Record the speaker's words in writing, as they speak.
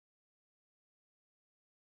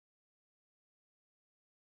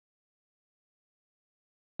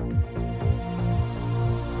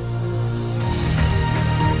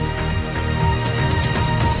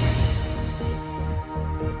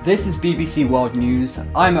This is BBC World News,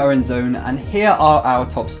 I'm Owen Zone, and here are our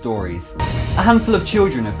top stories. A handful of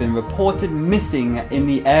children have been reported missing in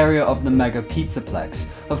the area of the Mega Pizzaplex.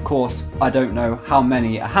 Of course, I don't know how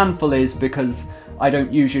many a handful is because I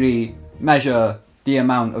don't usually measure the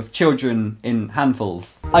amount of children in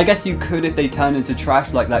handfuls. I guess you could if they turned into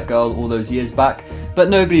trash like that girl all those years back, but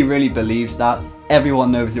nobody really believes that.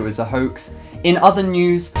 Everyone knows it was a hoax. In other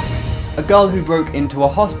news, a girl who broke into a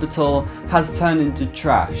hospital has turned into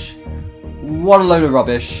trash. What a load of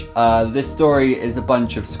rubbish. This story is a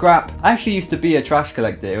bunch of scrap. I actually used to be a trash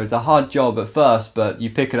collector. It was a hard job at first, but you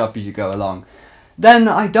pick it up as you go along. Then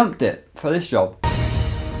I dumped it for this job.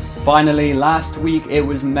 Finally, last week it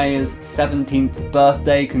was Maya's 17th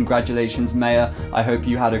birthday. Congratulations, Maya. I hope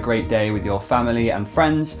you had a great day with your family and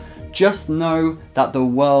friends. Just know that the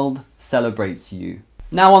world celebrates you.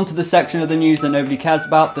 Now on to the section of the news that nobody cares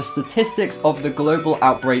about, the statistics of the global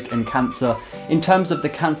outbreak in cancer. In terms of the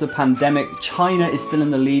cancer pandemic, China is still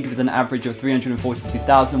in the lead with an average of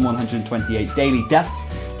 342,128 daily deaths.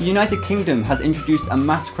 The United Kingdom has introduced a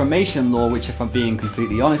mass cremation law, which, if I'm being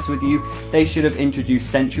completely honest with you, they should have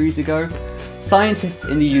introduced centuries ago. Scientists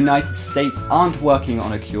in the United States aren't working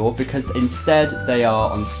on a cure because instead they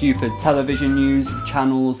are on stupid television news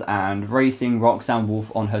channels and racing Roxanne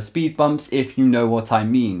Wolf on her speed bumps, if you know what I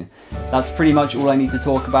mean. That's pretty much all I need to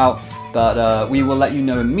talk about, but we will let you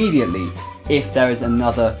know immediately if there is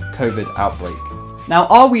another COVID outbreak. Now,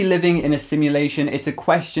 are we living in a simulation? It's a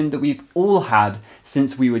question that we've all had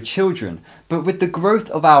since we were children, but with the growth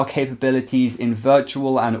of our capabilities in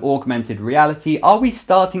virtual and augmented reality, are we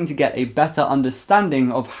starting to get a better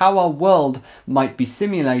understanding of how our world might be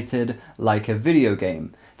simulated like a video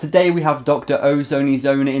game? Today we have Dr.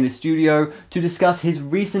 Ozone in the studio to discuss his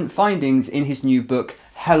recent findings in his new book,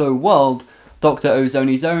 Hello World. Dr.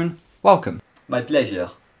 Ozone, welcome. My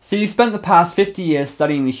pleasure. So you spent the past 50 years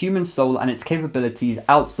studying the human soul and its capabilities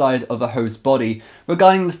outside of a host body,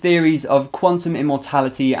 regarding the theories of quantum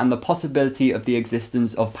immortality and the possibility of the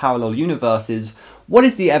existence of parallel universes. What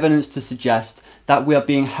is the evidence to suggest that we are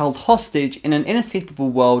being held hostage in an inescapable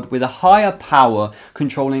world with a higher power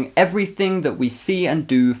controlling everything that we see and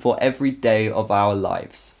do for every day of our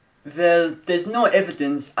lives? Well, there's no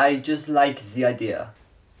evidence, I just like the idea.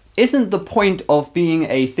 Isn't the point of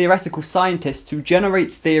being a theoretical scientist to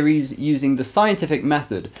generate theories using the scientific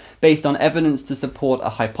method based on evidence to support a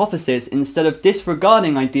hypothesis instead of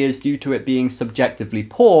disregarding ideas due to it being subjectively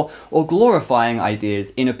poor or glorifying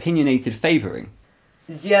ideas in opinionated favouring?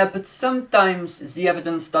 Yeah, but sometimes the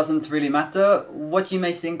evidence doesn't really matter. What you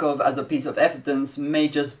may think of as a piece of evidence may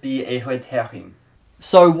just be a red herring.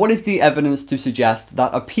 So what is the evidence to suggest that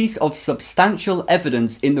a piece of substantial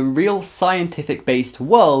evidence in the real scientific-based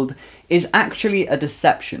world is actually a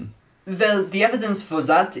deception? Well, the evidence for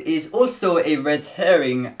that is also a red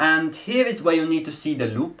herring, and here is where you need to see the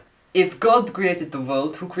loop. If God created the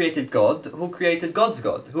world, who created God? Who created God's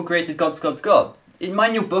God? Who created God's God? In my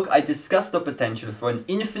new book, I discuss the potential for an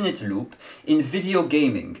infinite loop in video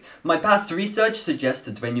gaming. My past research suggests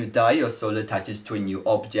that when you die, your soul attaches to a new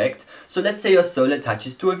object. So let's say your soul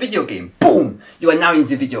attaches to a video game. Boom! You are now in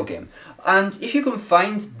the video game. And if you can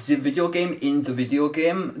find the video game in the video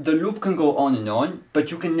game, the loop can go on,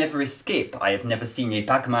 but you can never escape. I have never seen a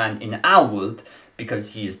Pac-Man in our world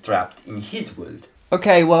because he is trapped in his world.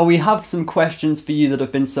 Okay, well, we have some questions for you that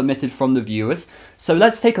have been submitted from the viewers, so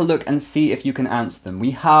let's take a look and see if you can answer them.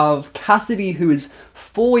 We have Cassidy, who is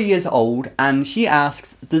 4 years old, and she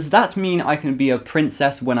asks, does that mean I can be a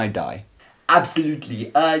princess when I die?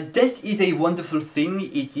 Absolutely. Death is a wonderful thing.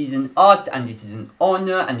 It is an art and it is an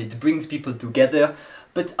honor and it brings people together.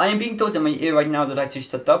 But I am being told in my ear right now that I should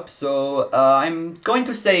shut up, so I'm going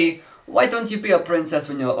to say, why don't you be a princess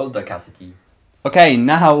when you're older, Cassidy? Okay,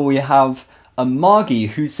 now we have Margie,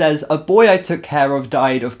 who says, a boy I took care of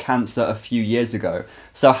died of cancer a few years ago,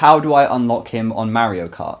 so how do I unlock him on Mario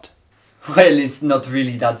Kart? Well, it's not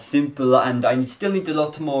really that simple, and I still need a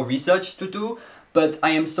lot more research to do, but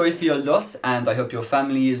I am sorry for your loss, and I hope your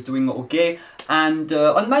family is doing okay. And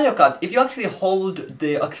on Mario Kart, if you actually hold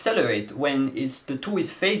the accelerate when the 2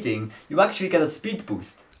 is fading, you actually get a speed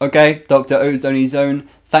boost. Okay, Dr. Ozone,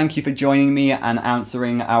 thank you for joining me and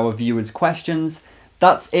answering our viewers' questions.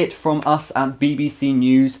 That's it from us at BBC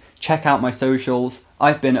News. Check out my socials.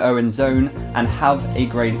 I've been Owen Zone, and have a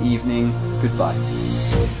great evening. Goodbye.